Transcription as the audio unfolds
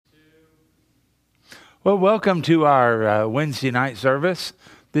Well, welcome to our Wednesday night service.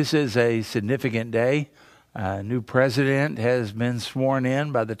 This is a significant day. New president has been sworn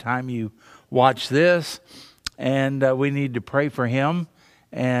in by the time you watch this, and we need to pray for him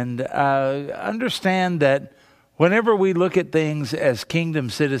and understand that whenever we look at things as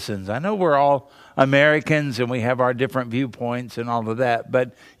kingdom citizens, I know we're all Americans and we have our different viewpoints and all of that,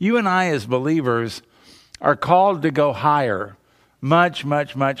 but you and I as believers are called to go higher. Much,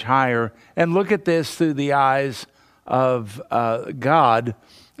 much, much higher, and look at this through the eyes of God.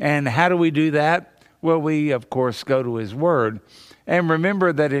 And how do we do that? Well, we, of course, go to His Word. And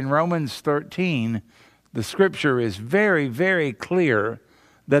remember that in Romans 13, the Scripture is very, very clear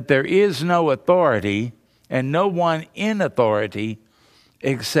that there is no authority and no one in authority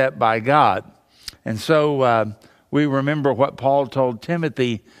except by God. And so we remember what Paul told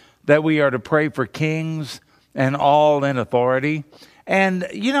Timothy, that we are to pray for kings and all in authority. And,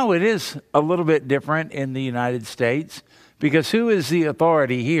 you know, it is a little bit different in the United States, because who is the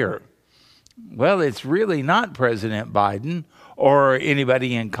authority here? Well, it's really not President Biden or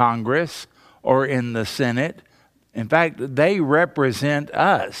anybody in Congress or in the Senate. In fact, they represent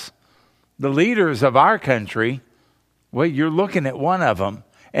us. The leaders of our country, well, you're looking at one of them,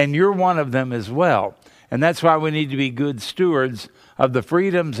 and you're one of them as well. And that's why we need to be good stewards of the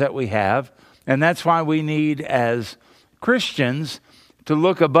freedoms that we have. And that's why we need, as Christians, to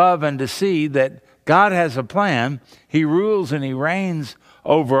look above and to see that God has a plan. He rules and He reigns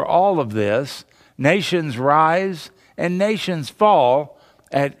over all of this. Nations rise and nations fall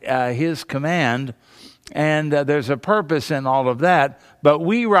at His command. And there's a purpose in all of that. But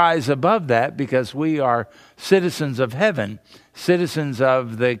we rise above that because we are citizens of heaven, citizens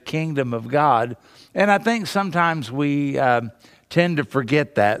of the kingdom of God. And I think sometimes we tend to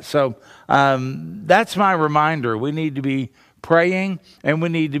forget that. So that's my reminder. We need to be praying, and we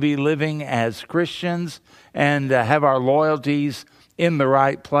need to be living as Christians and have our loyalties in the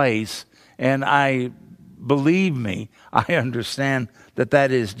right place. And believe me, I understand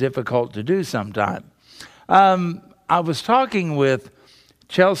that is difficult to do sometimes. I was talking with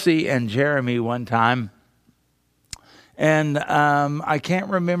Chelsea and Jeremy one time, and I can't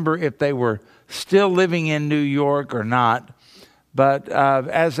remember if they were still living in New York or not. But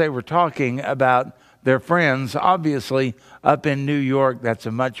as they were talking about their friends, obviously up in New York, that's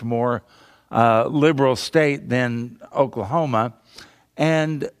a much more liberal state than Oklahoma.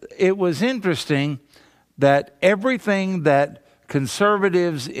 And it was interesting that everything that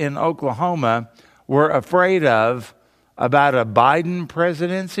conservatives in Oklahoma were afraid of about a Biden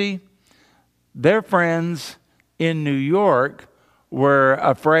presidency, their friends in New York were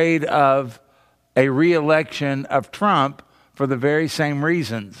afraid of a re-election of Trump for the very same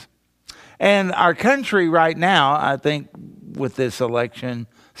reasons. And our country right now, I think with this election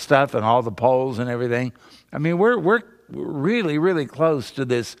stuff and all the polls and everything, I mean, we're really, really close to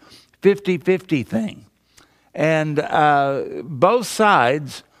this 50-50 thing. And both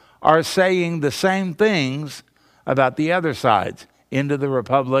sides are saying the same things about the other sides, into the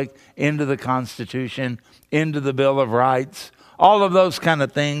Republic, into the Constitution, into the Bill of Rights, all of those kind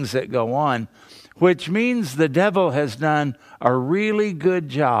of things that go on, which means the devil has done a really good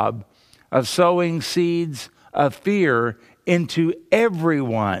job of sowing seeds of fear into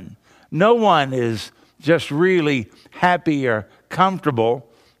everyone. No one is just really happy or comfortable.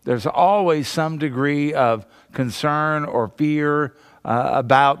 There's always some degree of concern or fear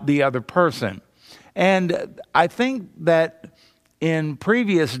about the other person. And I think that in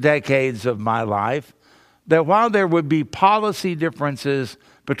previous decades of my life, that while there would be policy differences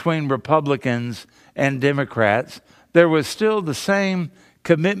between Republicans and Democrats, there was still the same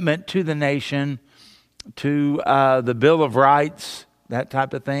commitment to the nation, to the Bill of Rights, that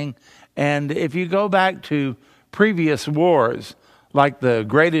type of thing. And if you go back to previous wars, like the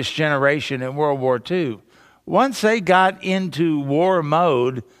Greatest Generation in World War II, once they got into war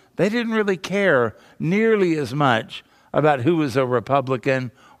mode, they didn't really care nearly as much about who was a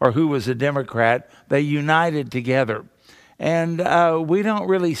Republican or who was a Democrat. They united together. And we don't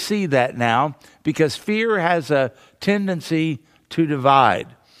really see that now, because fear has a tendency to divide.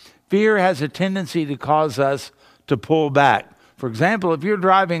 Fear has a tendency to cause us to pull back. For example, if you're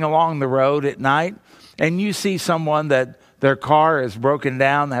driving along the road at night and you see someone that their car is broken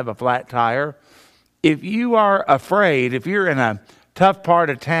down, they have a flat tire, if you are afraid, if you're in a tough part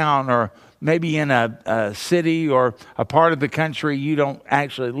of town or maybe in a city or a part of the country you don't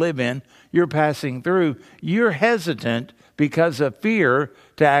actually live in, you're passing through, you're hesitant because of fear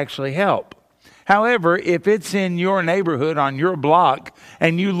to actually help. However, if it's in your neighborhood, on your block,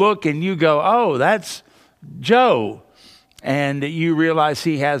 and you look and you go, oh, that's Joe, and you realize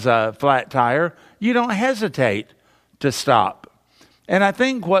he has a flat tire, you don't hesitate to stop. And I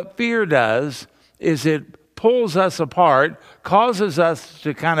think what fear does is it pulls us apart, causes us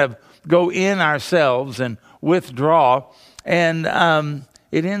to kind of go in ourselves and withdraw, and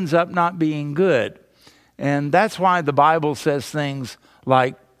it ends up not being good. And that's why the Bible says things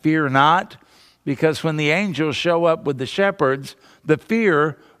like, fear not, because when the angels show up with the shepherds, the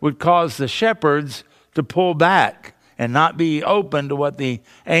fear would cause the shepherds to pull back and not be open to what the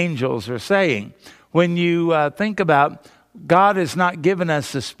angels are saying. When you think about, God has not given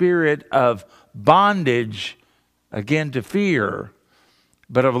us the spirit of bondage, again, to fear,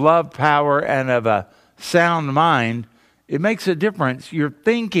 but of love, power, and of a sound mind, it makes a difference. Your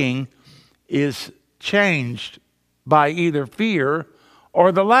thinking is changed by either fear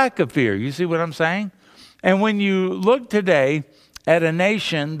or the lack of fear. You see what I'm saying? And when you look today at a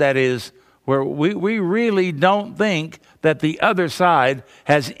nation that is where we really don't think that the other side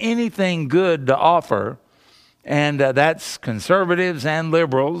has anything good to offer, and that's conservatives and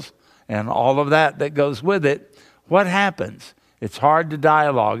liberals and all of that goes with it, what happens? It's hard to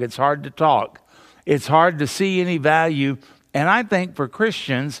dialogue. It's hard to talk. It's hard to see any value. And I think for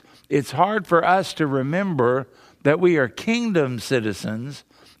Christians, it's hard for us to remember that we are kingdom citizens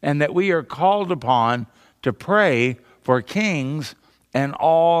and that we are called upon to pray for kings and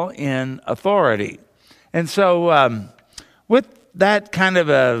all in authority. And so with that kind of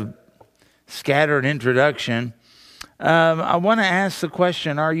a scattered introduction, I want to ask the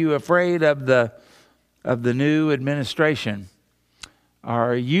question, are you afraid of the new administration?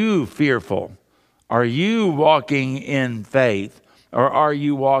 Are you fearful? Are you walking in faith? Or are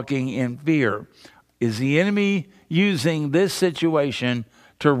you walking in fear? Is the enemy using this situation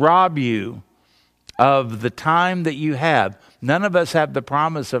to rob you of the time that you have? None of us have the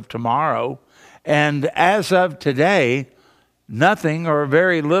promise of tomorrow. And as of today, nothing or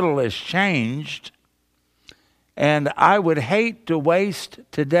very little has changed. And I would hate to waste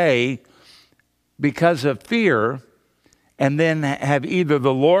today because of fear and then have either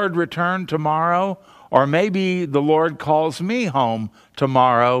the Lord return tomorrow or maybe the Lord calls me home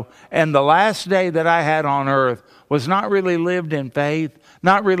tomorrow, and the last day that I had on earth was not really lived in faith,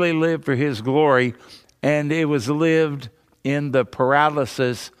 not really lived for His glory, and it was lived in the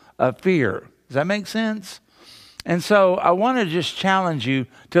paralysis of fear. Does that make sense? And so I want to just challenge you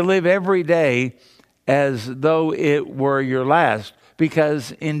to live every day as though it were your last,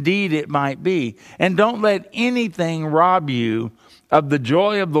 because indeed it might be. And don't let anything rob you of the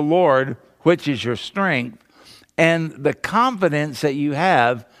joy of the Lord, which is your strength, and the confidence that you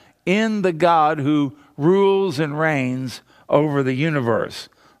have in the God who rules and reigns over the universe.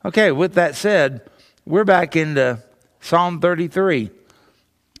 Okay, with that said, we're back into Psalm 33.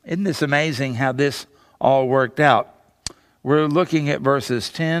 Isn't this amazing how this all worked out? We're looking at verses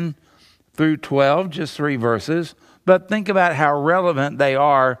 10 through 12, just 3 verses, but think about how relevant they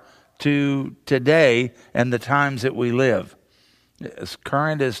are to today and the times that we live. As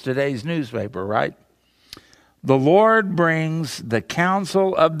current as today's newspaper, right? The Lord brings the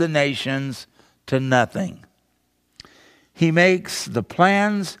counsel of the nations to nothing. He makes the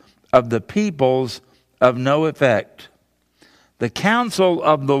plans of the peoples of no effect. The counsel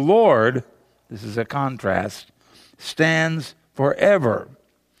of the Lord, this is a contrast, stands forever.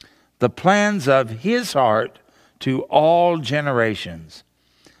 The plans of His heart to all generations.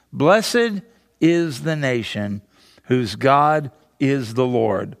 Blessed is the nation whose God is the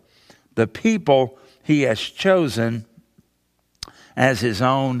Lord, the people He has chosen as His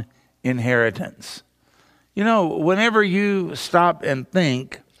own inheritance. You know, whenever you stop and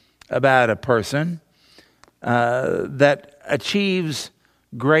think about a person that achieves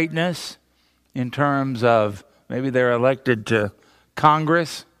greatness in terms of maybe they're elected to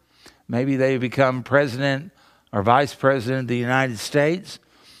Congress, maybe they become president or vice president of the United States,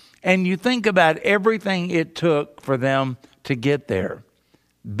 and you think about everything it took for them to get there.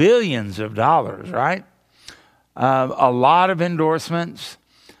 Billions of dollars, right? A lot of endorsements,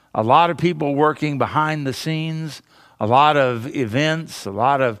 a lot of people working behind the scenes, a lot of events, a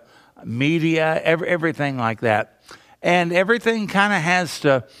lot of media, everything like that. And everything kind of has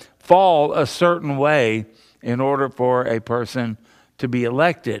to fall a certain way in order for a person to be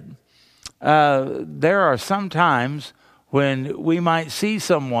elected. There are some times when we might see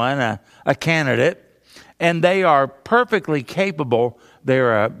someone, a candidate, and they are perfectly capable.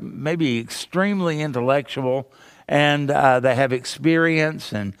 They're maybe extremely intellectual, and they have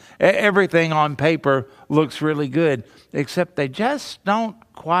experience, and everything on paper looks really good, except they just don't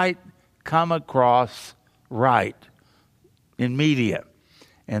quite come across right in media.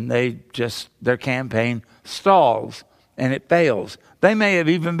 And their campaign stalls. and it fails. They may have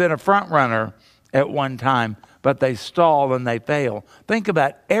even been a front runner at one time, but they stall and they fail. Think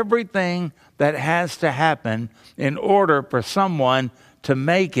about everything that has to happen in order for someone to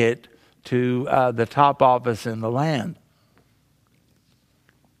make it to the top office in the land.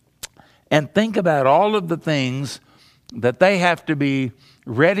 And think about all of the things that they have to be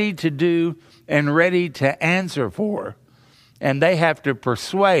ready to do and ready to answer for. And they have to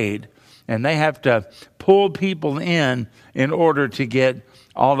persuade, and they have to pull people in order to get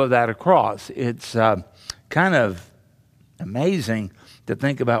all of that across. It's kind of amazing to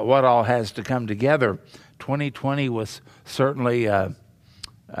think about what all has to come together. 2020 was certainly an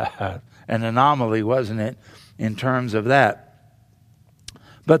anomaly, wasn't it, in terms of that?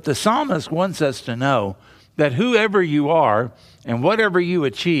 But the psalmist wants us to know that whoever you are and whatever you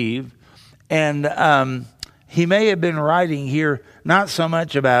achieve, and he may have been writing here not so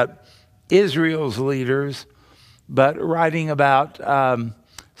much about Israel's leaders, but writing about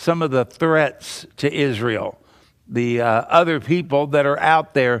some of the threats to Israel, the other people that are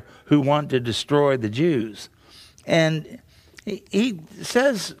out there who want to destroy the Jews. And he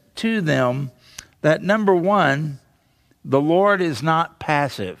says to them that, number one, the Lord is not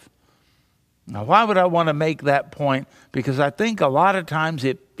passive. Now, why would I want to make that point? Because I think a lot of times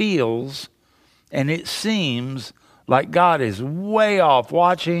it feels and it seems like God is way off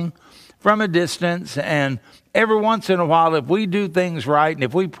watching from a distance, and every once in a while, if we do things right and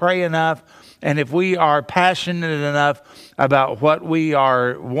if we pray enough and if we are passionate enough about what we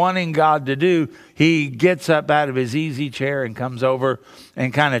are wanting God to do, he gets up out of his easy chair and comes over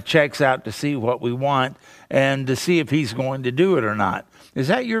and kind of checks out to see what we want and to see if he's going to do it or not. Is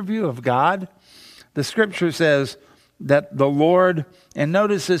that your view of God? The scripture says that the Lord, and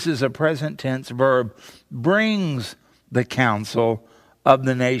notice this is a present tense verb, brings the counsel of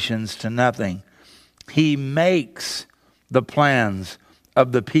the nations to nothing. He makes the plans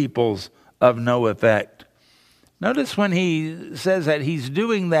of the peoples of no effect. Notice when he says that he's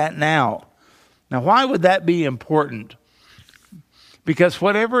doing that now. Now, why would that be important? Because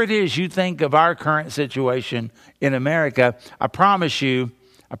whatever it is you think of our current situation in America, I promise you,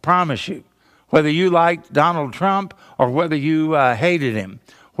 whether you liked Donald Trump or whether you hated him,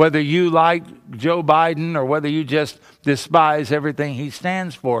 whether you like Joe Biden or whether you just despise everything he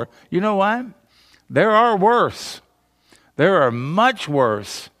stands for, you know what? There are worse. There are much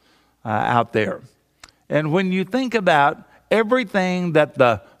worse out there. And when you think about everything that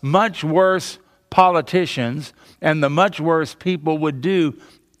the much worse politicians and the much worse people would do,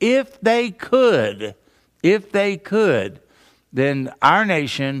 if they could, then our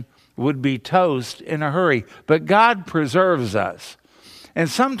nation would be toast in a hurry. But God preserves us. And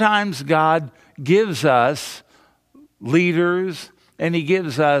sometimes God gives us leaders, and he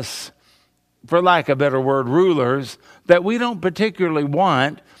gives us, for lack of a better word, rulers that we don't particularly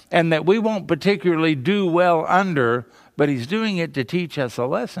want and that we won't particularly do well under, but he's doing it to teach us a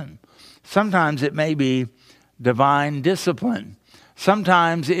lesson. Sometimes it may be divine discipline.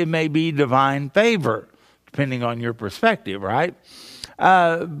 Sometimes it may be divine favor, depending on your perspective, right?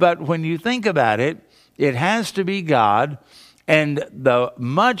 But when you think about it, it has to be God. And the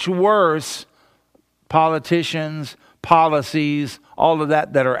much worse politicians, policies, all of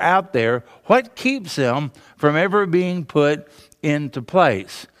that are out there, what keeps them from ever being put into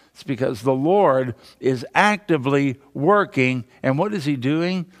place? It's because the Lord is actively working. And what is he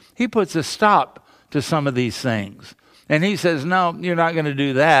doing? He puts a stop to some of these things. And he says, no, you're not going to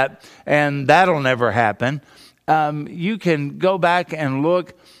do that. And that'll never happen. You can go back and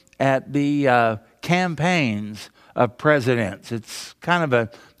look at the campaigns of presidents. It's kind of an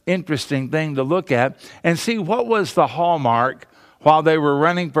interesting thing to look at and see what was the hallmark while they were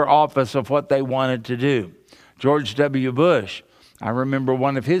running for office of what they wanted to do. George W. Bush, I remember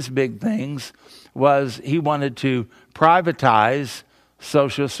one of his big things was he wanted to privatize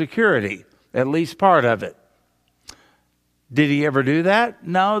Social Security, at least part of it. Did he ever do that?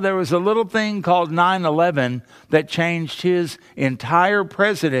 No, there was a little thing called 9/11 that changed his entire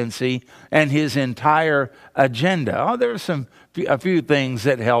presidency and his entire agenda. Oh, there were a few things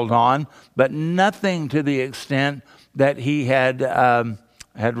that held on, but nothing to the extent that he had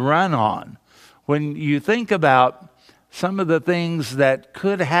run on. When you think about some of the things that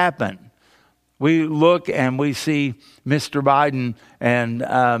could happen, we look and we see Mr. Biden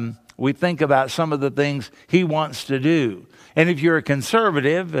and we think about some of the things he wants to do. And if you're a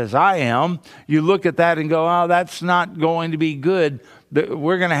conservative, as I am, you look at that and go, oh, that's not going to be good.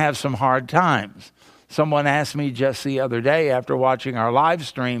 We're going to have some hard times. Someone asked me just the other day after watching our live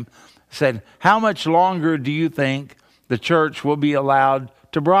stream, said, how much longer do you think the church will be allowed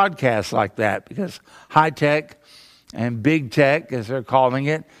to broadcast like that? Because high tech and big tech, as they're calling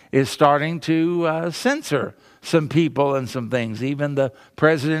it, is starting to censor some people and some things, even the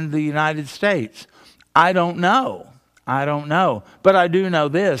President of the United States. I don't know. But I do know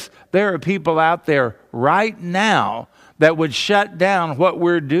this. There are people out there right now that would shut down what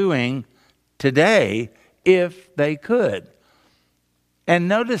we're doing today if they could. And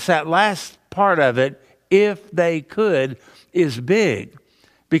notice that last part of it, if they could, is big.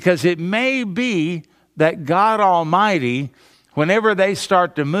 Because it may be that God Almighty, whenever they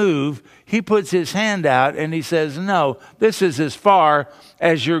start to move, he puts his hand out and he says, no, this is as far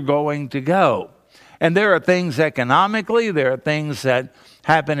as you're going to go. And there are things economically, there are things that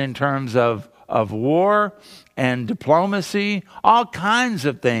happen in terms of war and diplomacy, all kinds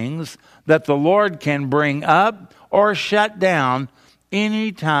of things that the Lord can bring up or shut down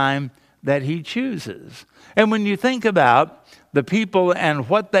any time that he chooses. And when you think about the people and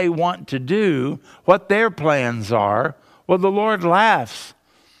what they want to do, what their plans are, well, the Lord laughs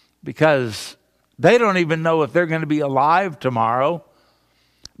because they don't even know if they're going to be alive tomorrow.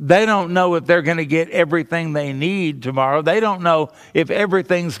 They don't know if they're going to get everything they need tomorrow. They don't know if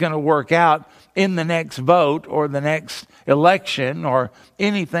everything's going to work out in the next vote or the next election or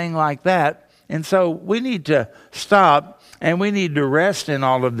anything like that. And so we need to stop and we need to rest in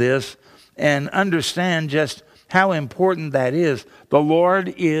all of this and understand just how important that is. The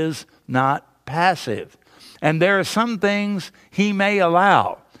Lord is not passive. And there are some things he may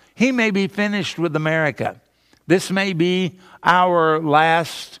allow. He may be finished with America. This may be our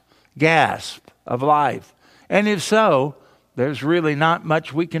last gasp of life. And if so, there's really not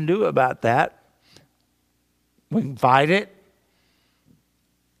much we can do about that. We can fight it.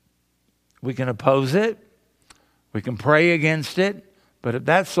 We can oppose it. We can pray against it. But if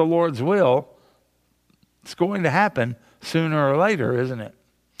that's the Lord's will, it's going to happen sooner or later, isn't it?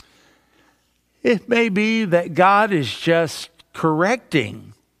 It may be that God is just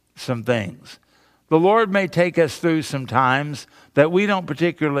correcting some things. The Lord may take us through some times that we don't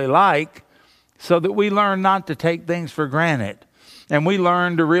particularly like so that we learn not to take things for granted. And we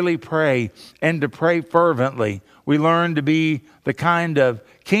learn to really pray and to pray fervently. We learn to be the kind of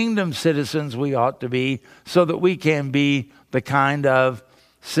kingdom citizens we ought to be so that we can be the kind of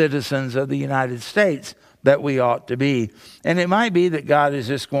citizens of the United States that we ought to be. And it might be that God is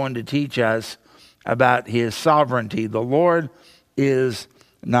just going to teach us about his sovereignty. The Lord is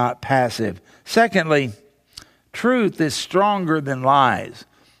not passive. Secondly, truth is stronger than lies.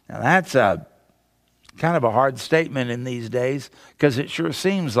 Now that's a kind of a hard statement in these days because it sure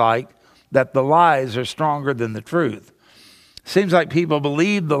seems like that the lies are stronger than the truth. Seems like people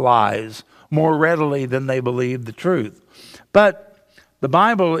believe the lies more readily than they believe the truth. But the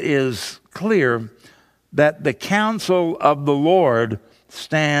Bible is clear that the counsel of the Lord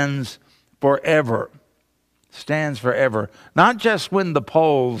stands forever. Stands forever. Not just when the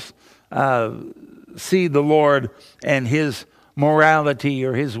polls see the Lord and his morality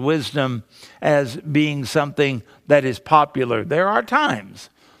or his wisdom as being something that is popular. There are times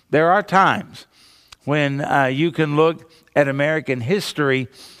when you can look at American history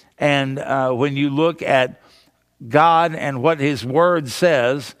and when you look at God and what his word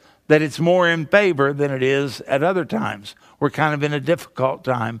says, that it's more in favor than it is at other times. We're kind of in a difficult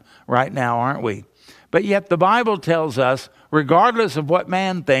time right now, aren't we? But yet the Bible tells us, regardless of what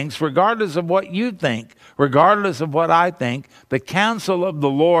man thinks, regardless of what you think, regardless of what I think, the counsel of the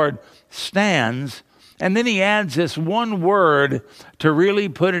Lord stands. And then he adds this one word to really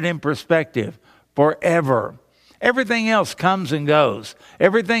put it in perspective: forever. Everything else comes and goes.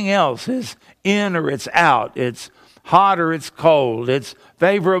 Everything else is in or it's out. It's hot or it's cold. It's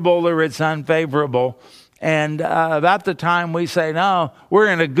favorable or it's unfavorable. And about the time we say, no, we're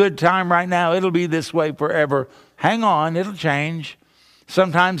in a good time right now, it'll be this way forever. Hang on, it'll change.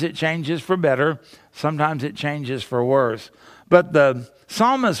 Sometimes it changes for better. Sometimes it changes for worse. But the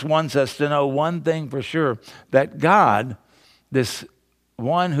psalmist wants us to know one thing for sure, that God, this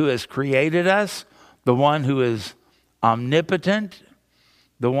one who has created us, the one who is omnipotent,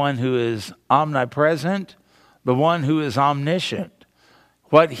 the one who is omnipresent, the one who is omniscient.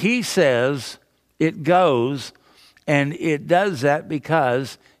 What he says, it goes, and it does that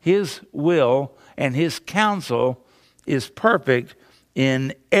because his will and his counsel is perfect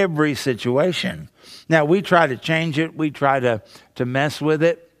in every situation. Now, we try to change it. We try to mess with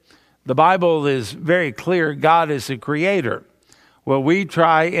it. The Bible is very clear. God is the creator. Well, we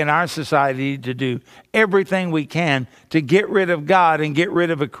try in our society to do everything we can to get rid of God and get rid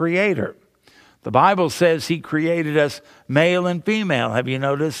of a creator. The Bible says he created us male and female. Have you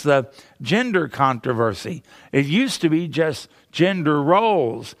noticed the gender controversy? It used to be just gender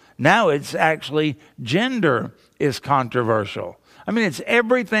roles. Now it's actually gender is controversial. I mean, it's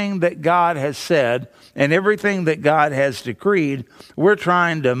everything that God has said and everything that God has decreed. We're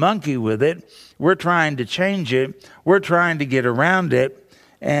trying to monkey with it. We're trying to change it. We're trying to get around it.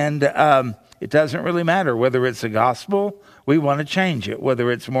 And it doesn't really matter whether it's the gospel. We want to change it. Whether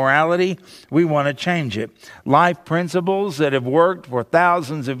it's morality, we want to change it. Life principles that have worked for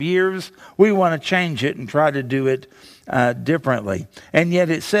thousands of years, we want to change it and try to do it differently. And yet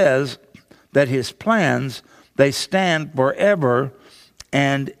it says that his plans, they stand forever,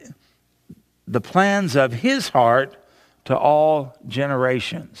 and the plans of his heart to all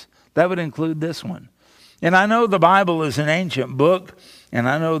generations. That would include this one. And I know the Bible is an ancient book, and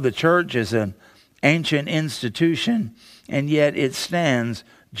I know the church is an ancient institution, and yet it stands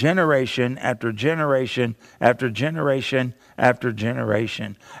generation after generation after generation after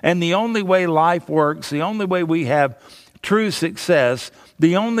generation. And the only way life works, the only way we have true success,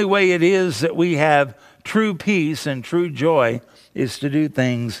 the only way it is that we have true peace and true joy is to do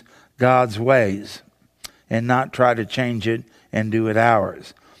things God's ways and not try to change it and do it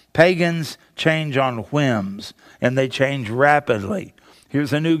ours. Pagans change on whims, and they change rapidly.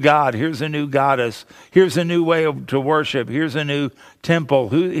 Here's a new god. Here's a new goddess. Here's a new way to worship. Here's a new temple.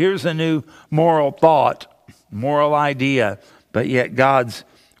 Here's a new moral thought, moral idea. But yet God's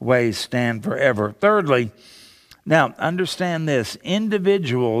ways stand forever. Thirdly, now understand this.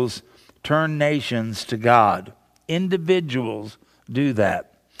 Individuals turn nations to God. Individuals do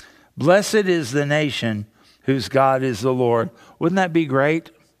that. Blessed is the nation whose God is the Lord. Wouldn't that be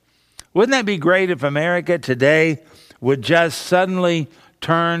great? Wouldn't that be great if America today would just suddenly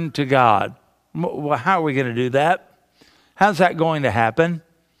turn to God? Well, how are we going to do that? How's that going to happen?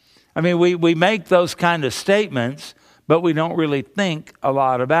 I mean, we make those kind of statements, but we don't really think a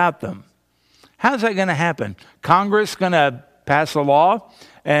lot about them. How's that going to happen? Congress going to pass a law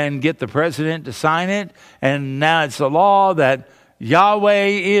and get the president to sign it, and now it's a law that Yahweh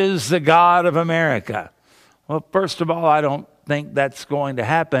is the God of America. Well, first of all, I don't think that's going to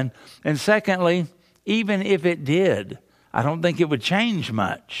happen. And secondly, even if it did, I don't think it would change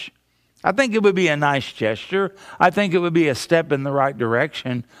much. I think it would be a nice gesture. I think it would be a step in the right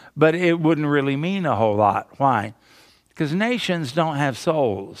direction, but it wouldn't really mean a whole lot. Why? Because nations don't have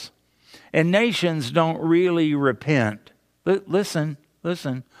souls, and nations don't really repent. Listen.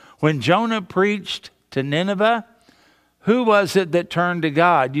 When Jonah preached to Nineveh, who was it that turned to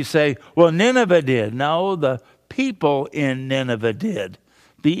God? You say, well, Nineveh did. No, the people in Nineveh did.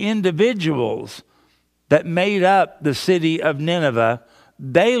 The individuals that made up the city of Nineveh,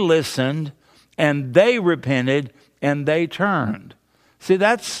 they listened and they repented and they turned. See,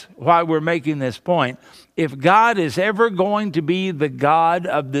 that's why we're making this point. If God is ever going to be the God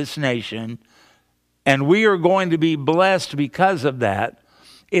of this nation, and we are going to be blessed because of that,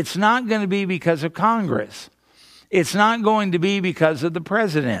 it's not going to be because of Congress. It's not going to be because of the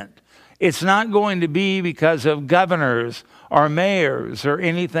president. It's not going to be because of governors or mayors or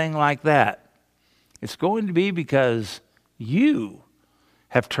anything like that. It's going to be because you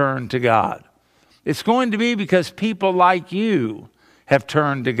have turned to God. It's going to be because people like you have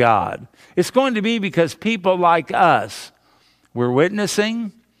turned to God. It's going to be because people like us, we're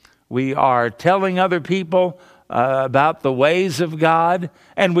witnessing, we are telling other people about the ways of God,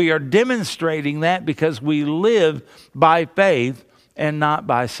 and we are demonstrating that because we live by faith and not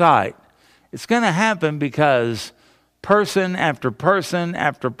by sight. It's going to happen because person after person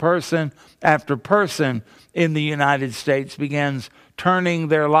after person after person in the United States begins turning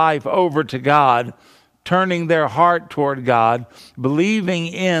their life over to God, turning their heart toward God, believing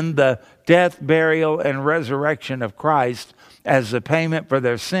in the death, burial, and resurrection of Christ as the payment for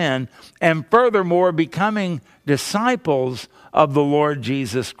their sin, and furthermore becoming disciples of the Lord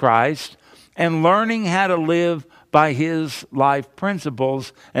Jesus Christ and learning how to live by his life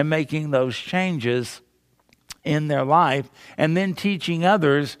principles and making those changes in their life, and then teaching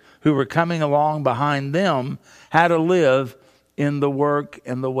others who were coming along behind them how to live in the work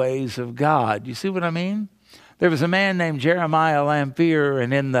and the ways of God. You see what I mean? There was a man named Jeremiah Lanphier,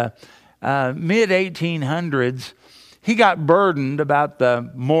 and in the mid-1800s, he got burdened about the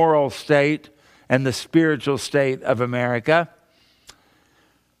moral state and the spiritual state of America.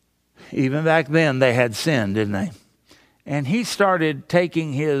 Even back then, they had sinned, didn't they? And he started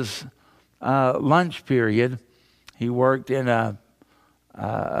taking his lunch period. He worked in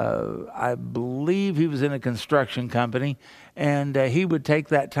I believe he was in a construction company, and he would take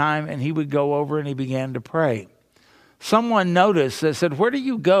that time and he would go over and he began to pray. someone noticed. They said, "Where do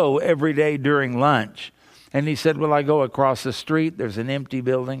you go every day during lunch?" And he said, "Well, I go across the street. There's an empty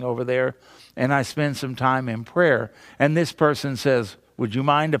building over there, and I spend some time in prayer." And this person says, "Would you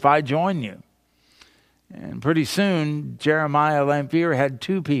mind if I join you?" And pretty soon, Jeremiah Lamphere had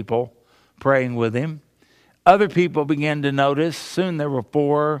 2 people praying with him. Other people began to notice. Soon there were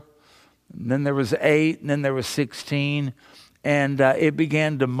 4, and then there was 8, and then there was 16, and it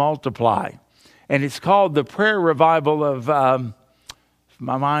began to multiply. And it's called the Prayer Revival of, if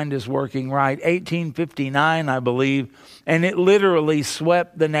my mind is working right, 1859, I believe, and it literally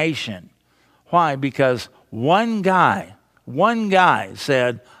swept the nation. Why? Because one guy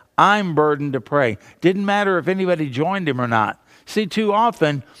said, "I'm burdened to pray." Didn't matter if anybody joined him or not. See, too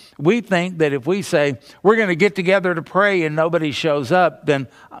often we think that if we say we're going to get together to pray and nobody shows up, then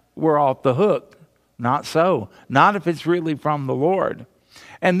we're off the hook. Not so. Not if it's really from the Lord.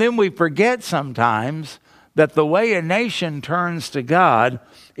 And then we forget sometimes that the way a nation turns to God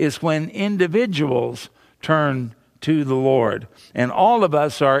is when individuals turn to the Lord. And all of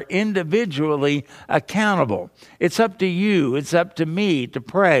us are individually accountable. It's up to you. It's up to me to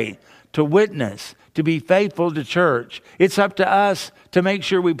pray, to witness, to be faithful to church. It's up to us to make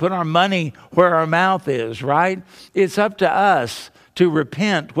sure we put our money where our mouth is, right? It's up to us to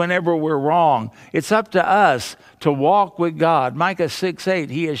repent whenever we're wrong. It's up to us to walk with God. Micah 6:8,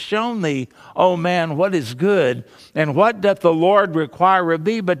 "He has shown thee, O man, what is good, and what doth the Lord require of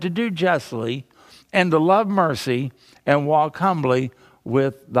thee, but to do justly, and to love mercy, and walk humbly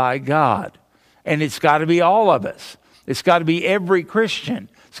with thy God." And it's got to be all of us. It's got to be every Christian.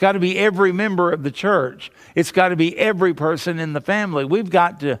 It's got to be every member of the church. It's got to be every person in the family. We've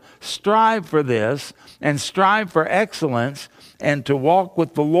got to strive for this and strive for excellence and to walk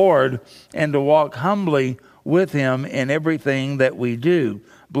with the Lord and to walk humbly with Him in everything that we do.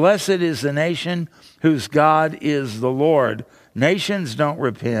 Blessed is the nation whose God is the Lord. Nations don't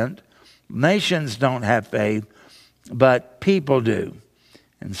repent. Nations don't have faith, but people do.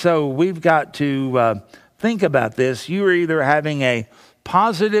 And so we've got to think about this. You're either having a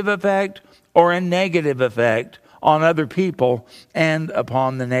positive effect or a negative effect on other people and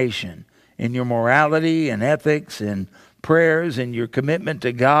upon the nation in your morality and ethics and prayers and your commitment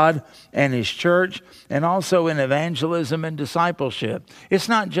to God and His church, and also in evangelism and discipleship. It's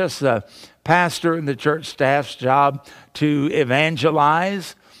not just the pastor and the church staff's job to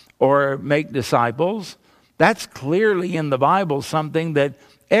evangelize or make disciples. That's clearly in the Bible something that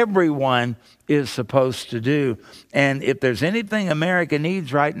everyone is supposed to do. And if there's anything America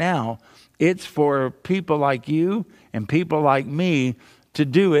needs right now, it's for people like you and people like me to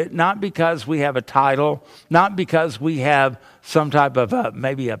do it, not because we have a title, not because we have some type of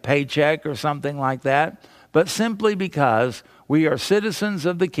maybe a paycheck or something like that, but simply because we are citizens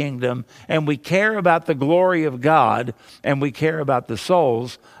of the kingdom and we care about the glory of God and we care about the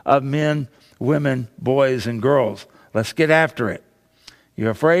souls of men, women, boys, and girls. Let's get after it.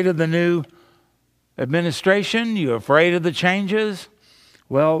 You're afraid of the new administration? You're afraid of the changes?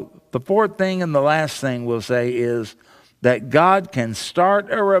 Well, the fourth thing and the last thing we'll say is that God can start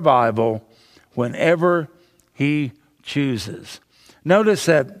a revival whenever He chooses. Notice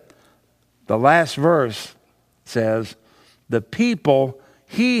that the last verse says, "The people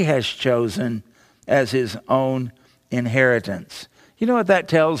He has chosen as His own inheritance." You know what that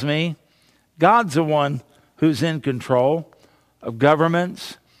tells me? God's the one who's in control of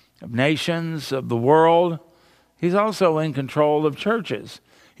governments, of nations, of the world. He's also in control of churches.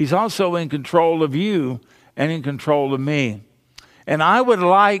 He's also in control of you and in control of me. And I would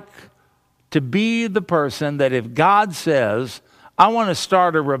like to be the person that if God says, "I want to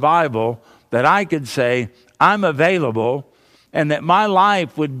start a revival," that I could say, "I'm available," and that my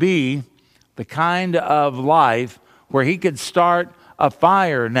life would be the kind of life where He could start a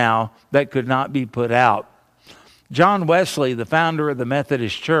fire now that could not be put out. John Wesley, the founder of the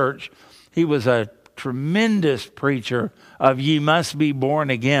Methodist Church, he was a tremendous preacher of "Ye must be born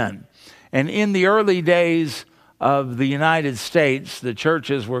again." And in the early days of the United States, the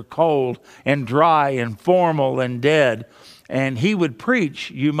churches were cold and dry and formal and dead. And he would preach,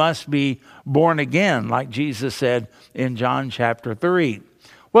 "You must be born again," like Jesus said in John chapter 3.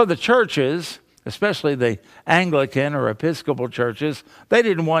 Well, the churches, especially the Anglican or Episcopal churches, they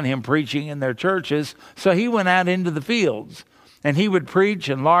didn't want him preaching in their churches, so he went out into the fields. And he would preach,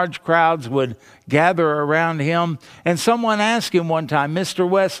 and large crowds would gather around him. And someone asked him one time, "Mr.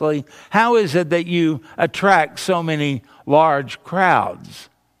 Wesley, how is it that you attract so many large crowds?"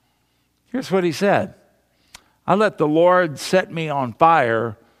 Here's what he said: "I let the Lord set me on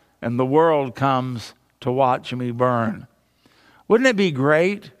fire, and the world comes to watch me burn." Wouldn't it be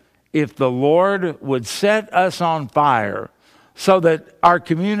great if the Lord would set us on fire so that our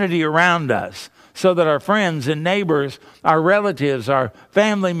community around us, so that our friends and neighbors, our relatives, our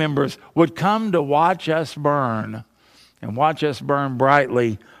family members would come to watch us burn and watch us burn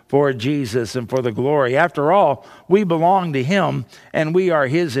brightly for Jesus and for the glory. After all, we belong to Him and we are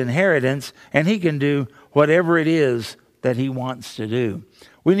His inheritance, and He can do whatever it is that He wants to do.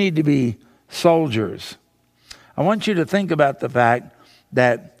 We need to be soldiers. I want you to think about the fact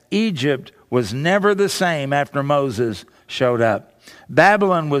that Egypt was never the same after Moses showed up.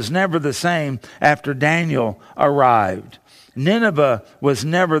 Babylon was never the same after Daniel arrived. Nineveh was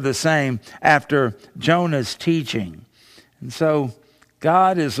never the same after Jonah's teaching. And so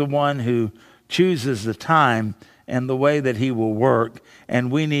God is the one who chooses the time and the way that He will work.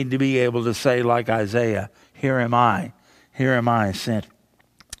 And we need to be able to say, like Isaiah, here am I,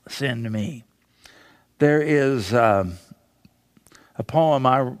 send me. There is a poem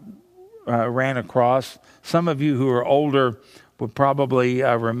I ran across. Some of you who are older would probably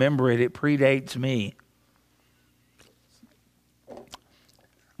remember it. It predates me.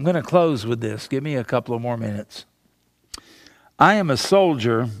 I'm going to close with this. Give me a couple of more minutes. I am a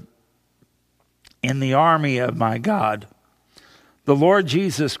soldier in the army of my God. The Lord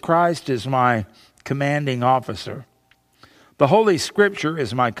Jesus Christ is my commanding officer. The Holy Scripture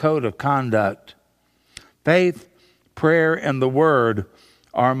is my code of conduct. Faith, prayer, and the Word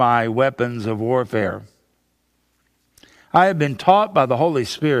are my weapons of warfare. I have been taught by the Holy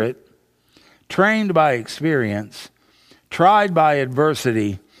Spirit, trained by experience, tried by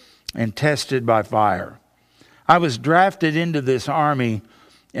adversity, and tested by fire. I was drafted into this army,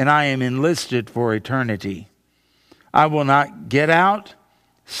 and I am enlisted for eternity. I will not get out,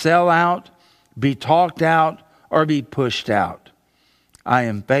 sell out, be talked out, or be pushed out. I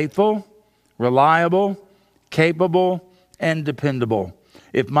am faithful, reliable, capable, and dependable.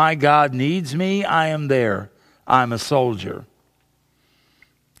 If my God needs me, I am there. I'm a soldier.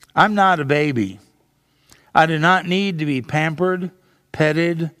 I'm not a baby. I do not need to be pampered,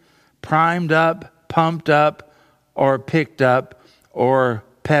 petted, primed up, pumped up, or picked up, or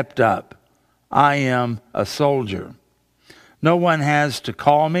pepped up. I am a soldier. No one has to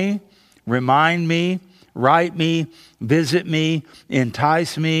call me, remind me, write me, visit me,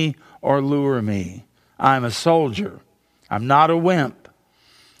 entice me, or lure me. I'm a soldier. I'm not a wimp.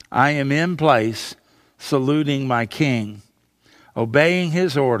 I am in place, saluting my King, obeying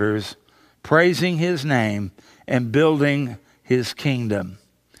His orders, praising His name, and building His kingdom.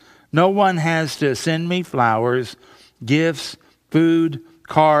 No one has to send me flowers, gifts, food,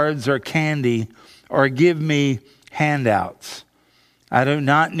 cards, or candy, or give me handouts. I do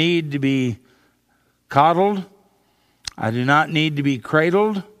not need to be coddled. I do not need to be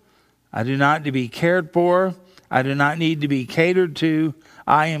cradled. I do not need to be cared for. I do not need to be catered to.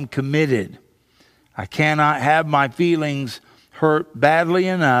 I am committed. I cannot have my feelings hurt badly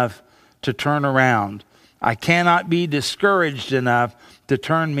enough to turn around. I cannot be discouraged enough to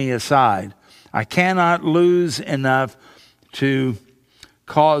turn me aside. I cannot lose enough to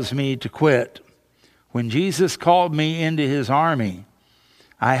cause me to quit. When Jesus called me into His army,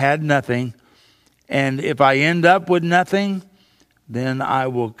 I had nothing. And if I end up with nothing, then I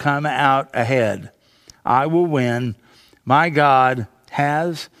will come out ahead. I will win. My God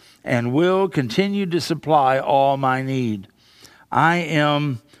has and will continue to supply all my need. I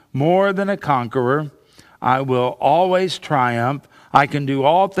am more than a conqueror. I will always triumph. I can do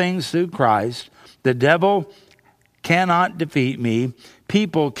all things through Christ. The devil cannot defeat me.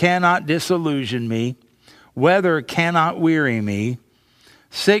 People cannot disillusion me. Weather cannot weary me.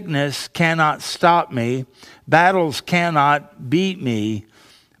 Sickness cannot stop me. Battles cannot beat me.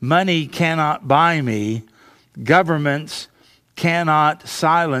 Money cannot buy me. Governments cannot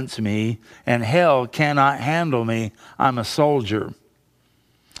silence me. And hell cannot handle me. I'm a soldier.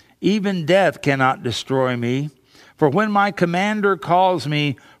 Even death cannot destroy me. For when my commander calls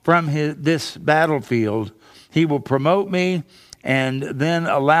me from this battlefield, he will promote me and then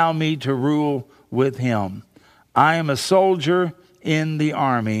allow me to rule with him. I am a soldier in the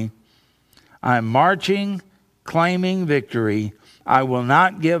army. I'm marching, claiming victory. I will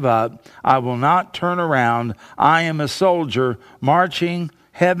not give up. I will not turn around. I am a soldier marching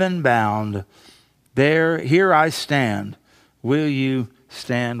heaven bound. Here I stand. Will you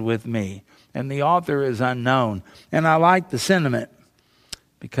stand with me? And the author is unknown. And I like the sentiment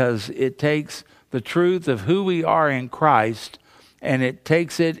because it takes the truth of who we are in Christ and it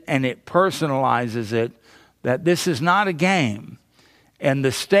takes it and it personalizes it, that this is not a game and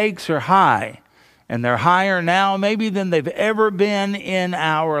the stakes are high, and they're higher now maybe than they've ever been in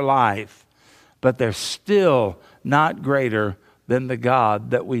our life, but they're still not greater than the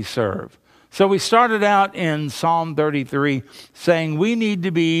God that we serve. So we started out in Psalm 33 saying we need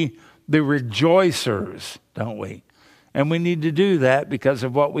to be the rejoicers, don't we? And we need to do that because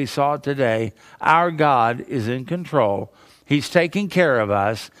of what we saw today. Our God is in control. He's taking care of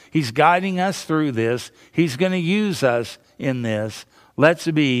us. He's guiding us through this. He's going to use us in this. Let's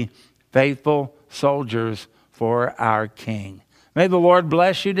be faithful soldiers for our King. May the Lord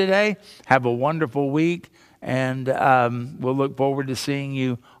bless you today. Have a wonderful week. And we'll look forward to seeing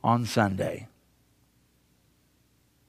you on Sunday.